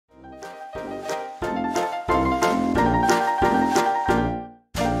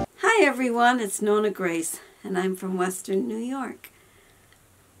everyone, it's NonnaGrace, and I'm from Western New York.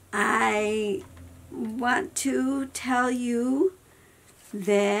 I want to tell you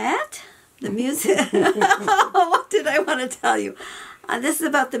that the music... What did I want to tell you? This is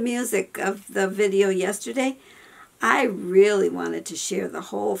about the music of the video yesterday. I really wanted to share the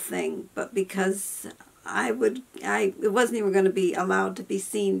whole thing, but because it wasn't even going to be allowed to be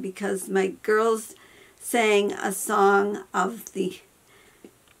seen because my girls sang a song of the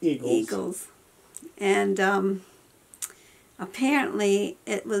Eagles. And apparently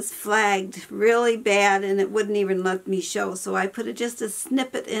it was flagged really bad and it wouldn't even let me show. So I put just a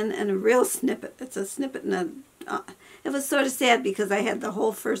snippet in, and a real snippet. It's a snippet and it was sort of sad because I had the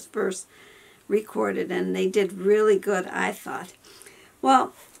whole first verse recorded and they did really good, I thought.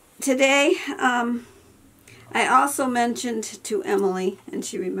 Well, today I also mentioned to Emily, and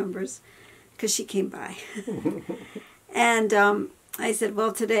she remembers because she came by. And I said,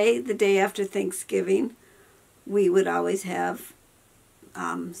 well, today, the day after Thanksgiving, we would always have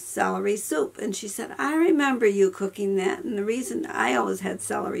celery soup. And she said, I remember you cooking that. And the reason I always had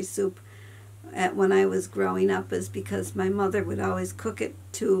celery soup when I was growing up is because my mother would always cook it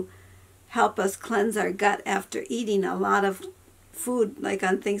to help us cleanse our gut after eating a lot of food. Like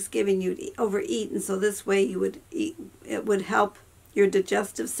on Thanksgiving, you'd overeat. And so this way you would eat, it would help your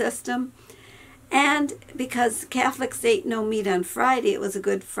digestive system. And because Catholics ate no meat on Friday, it was a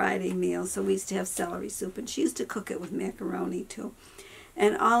good Friday meal. So we used to have celery soup. And she used to cook it with macaroni too.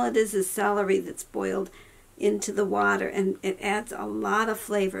 And all it is celery that's boiled into the water. And it adds a lot of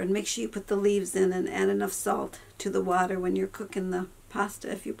flavor. And make sure you put the leaves in and add enough salt to the water when you're cooking the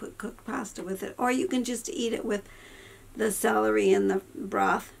pasta, if you put cooked pasta with it. Or you can just eat it with the celery and the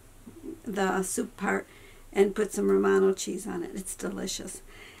broth, the soup part, and put some Romano cheese on it. It's delicious.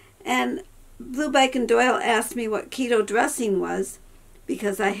 And Blue Bike and Doyle asked me what keto dressing was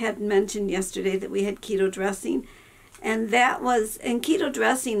because I had mentioned yesterday that we had keto dressing. And keto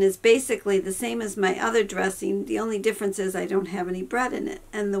dressing is basically the same as my other dressing. The only difference is I don't have any bread in it.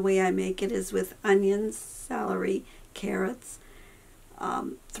 And the way I make it is with onions, celery, carrots,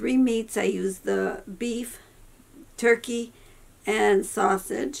 3 meats. I use the beef, turkey, and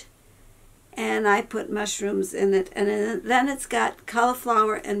sausage. And I put mushrooms in it, and then it's got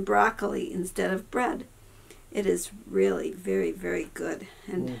cauliflower and broccoli instead of bread. It is really very, very good.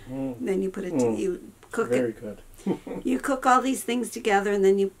 And then you put it you cook very it. Very good. You cook all these things together, and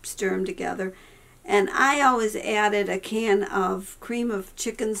then you stir them together. And I always added a can of cream of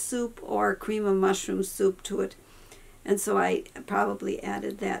chicken soup or cream of mushroom soup to it. And so I probably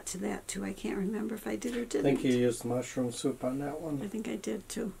added that to that too. I can't remember if I did or didn't. I think you used mushroom soup on that one. I think I did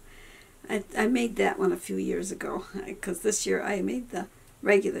too. I made that one a few years ago because this year I made the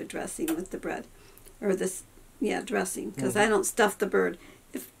regular dressing with the bread, or this, dressing, because I don't stuff the bird.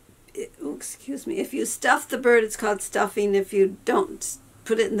 If you stuff the bird, it's called stuffing. If you don't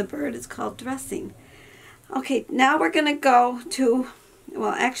put it in the bird, it's called dressing. Okay, now we're going to go to,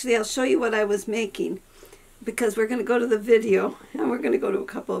 well, actually I'll show you what I was making because we're going to go to the video, and we're going to go to a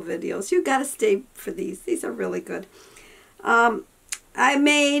couple of videos. You got to stay for these. These are really good. I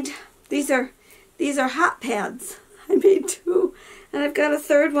made... These are hot pads. I made 2, and I've got a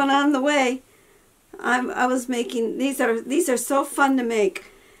 3rd one on the way. I was making these are so fun to make,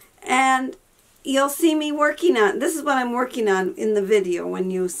 and you'll see me working on. This is what I'm working on in the video. When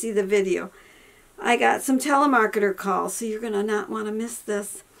you see the video, I got some telemarketer calls, so you're gonna not want to miss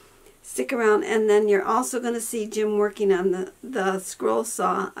this. Stick around, and then you're also gonna see Jim working on the scroll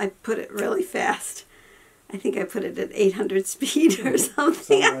saw. I put it really fast. I think I put it at 800 speed or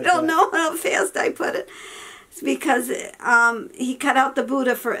something. I don't know how fast I put it. It's because he cut out the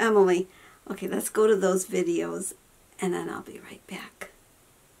Buddha for Emily. Okay, let's go to those videos, and then I'll be right back.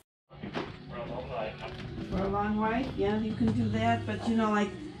 For a long ride? Yeah, you can do that. But you know,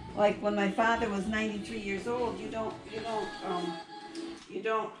 like when my father was 93 years old, you don't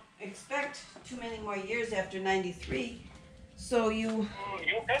expect too many more years after 93. So you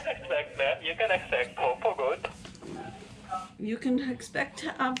can expect that. You can expect hope for good. You can expect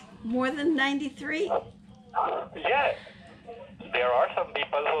more than 93? Yes. There are some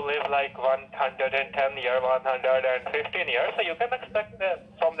people who live like 110 years, 115 years. So you can expect that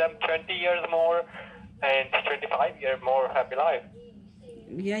from them 20 years more and 25 years more happy life.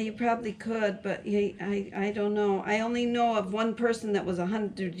 Yeah, you probably could, but I don't know. I only know of one person that was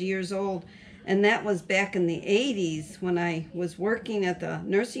 100 years old. And that was back in the 80s when I was working at the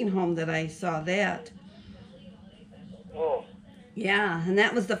nursing home that I saw that. Oh. Yeah, and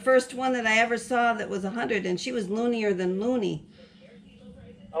that was the first one that I ever saw that was 100, and she was loonier than loony.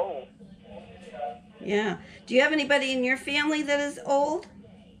 Oh. Yeah. Do you have anybody in your family that is old?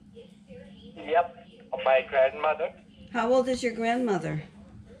 my grandmother. How old is your grandmother?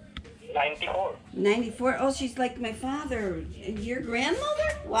 94. 94. Oh, she's like my father. Your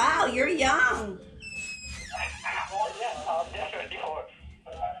grandmother? Wow, you're young. Oh, yeah, I'm just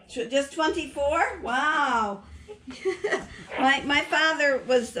 24. Just 24? Wow. my father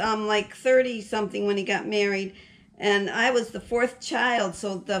was like 30 something when he got married, and I was the fourth child,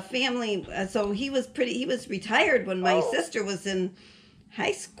 so the family, so he was retired when my sister was in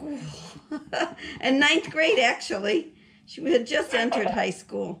high school. And ninth grade, actually. She had just entered high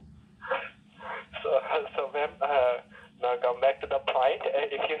school. So ma'am, now come back to the point.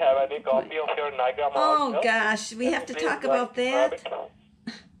 If you have any copy of your NonnaGrace, Oh gosh, we have to talk about that.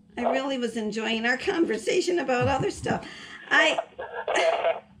 I really was enjoying our conversation about other stuff.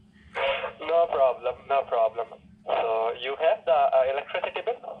 No problem, no problem. So you have the electricity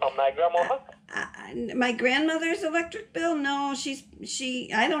bill from NonnaGrace? My grandmother's electric bill? No,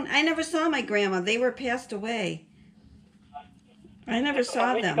 I never saw my grandma. They were passed away. I never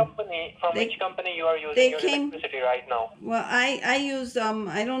saw them. Which company you are using your electricity right now? Well, I use,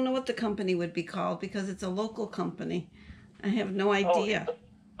 I don't know what the company would be called because it's a local company. I have no idea.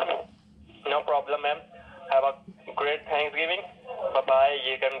 No problem, ma'am. Have a great Thanksgiving. Bye-bye.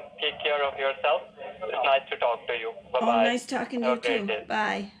 You can take care of yourself. It's nice to talk to you. Bye-bye. Oh, nice talking to you too.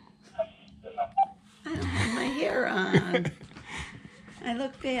 Bye. I don't have my hair on. I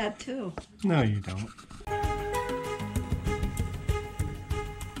look bad too. No, you don't.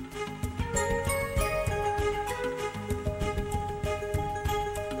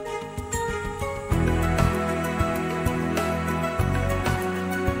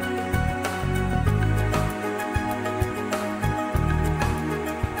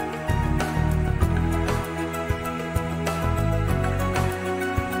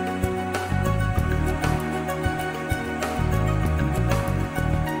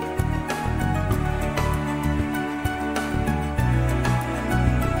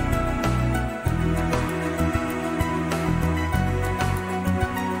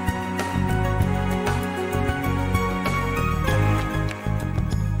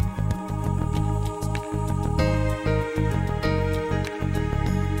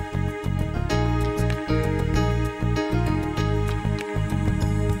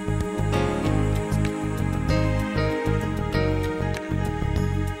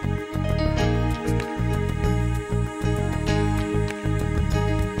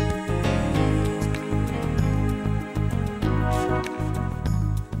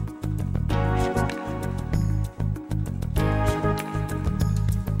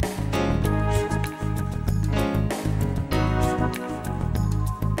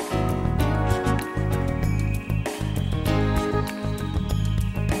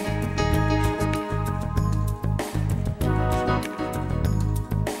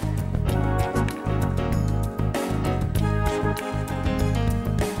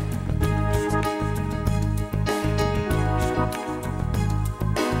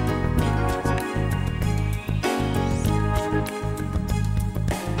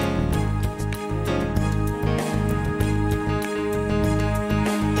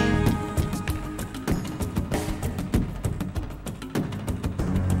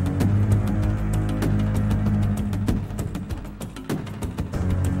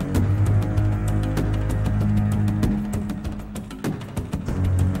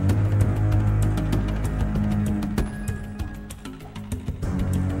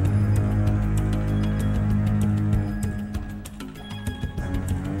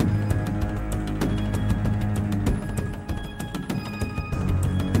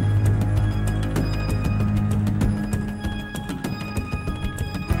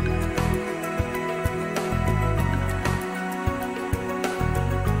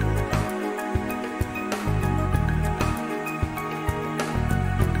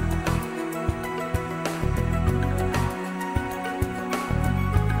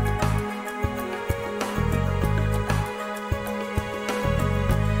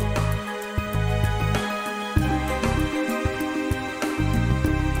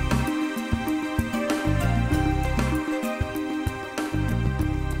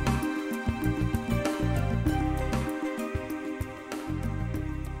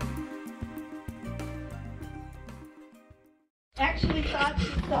 Actually thought she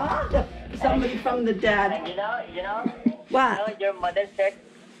saw somebody from the dead. And you know, What? your mother said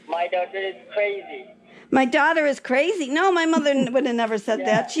my daughter is crazy. My daughter is crazy. No, my mother would have never said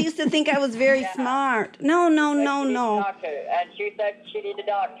that. She used to think I was very smart. No. Doctor, and she said she needs a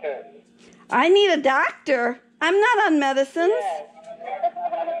doctor. I need a doctor. I'm not on medicines. Yes.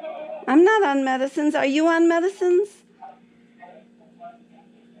 I'm not on medicines. Are you on medicines?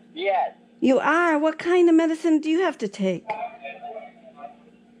 Yes. You are? What kind of medicine do you have to take?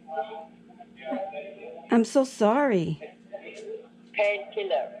 I'm so sorry.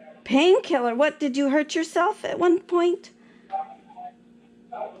 Painkiller. Painkiller? What, did you hurt yourself at one point?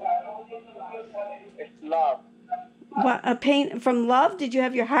 It's love. What, a pain from love? Did you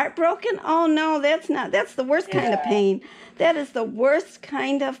have your heart broken? Oh no, that's the worst kind of pain. That is the worst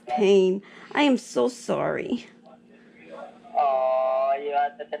kind of pain. I am so sorry. Oh, you are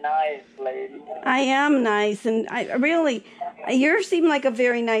such a nice lady. I am nice, and you seem like a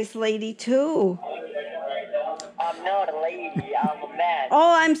very nice lady too. I'm not a lady, I'm a man.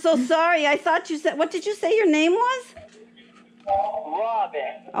 Oh, I'm so sorry. I thought you said, what did you say your name was? Robin.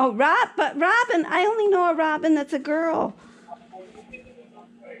 Oh, but Robin, I only know a Robin that's a girl.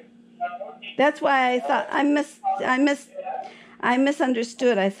 That's why I thought I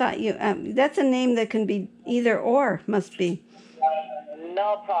misunderstood. I thought you that's a name that can be either or, must be.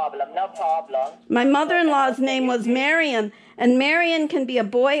 No problem, no problem. My mother-in-law's name was Marion, and Marion can be a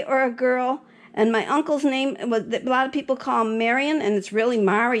boy or a girl. And my uncle's name was, a lot of people call him Marion, and it's really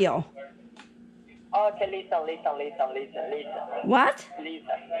Mario. Okay, listen. What?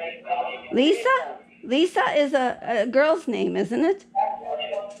 Lisa? Lisa is a girl's name, isn't it?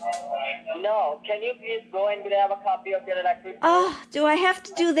 No, can you please go and grab a copy of your electric bill? Oh, do I have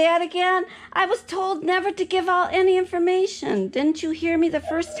to do that again? I was told never to give out any information. Didn't you hear me the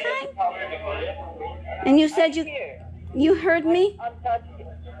first time? And you said you heard me? I'm talking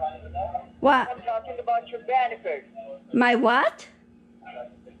What? about your benefit. My what?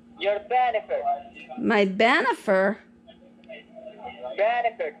 Your benefit. My Bannifer?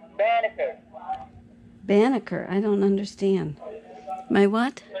 Banneker, I don't understand. My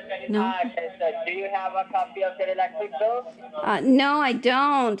what? No. Okay, so do you have a copy of your electric bill? No, I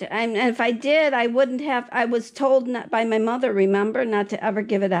don't. And if I did, I wouldn't have. I was told not by my mother, remember, not to ever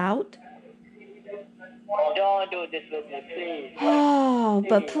give it out. Don't do this with me, please. Oh,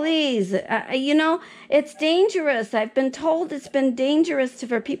 but please, it's dangerous. I've been told it's been dangerous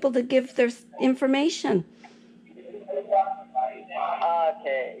for people to give their information.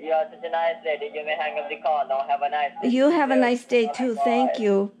 Okay, you are such a nice lady. You may hang up the call now. Have a nice day. You have a nice day too. Thank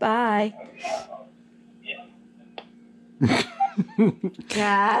you. Bye.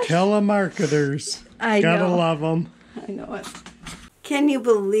 Gosh. Telemarketers. I know. Gotta love them. I know it. Can you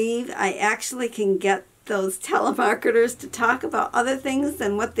believe I actually can get those telemarketers to talk about other things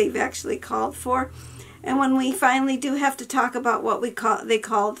than what they've actually called for? And when we finally do have to talk about what they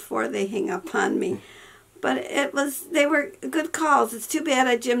called for, they hang up on me. But they were good calls. It's too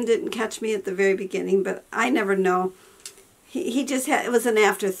bad Jim didn't catch me at the very beginning, but I never know. He just it was an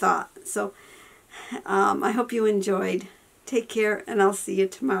afterthought. So I hope you enjoyed. Take care, and I'll see you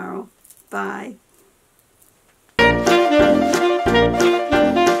tomorrow. Bye.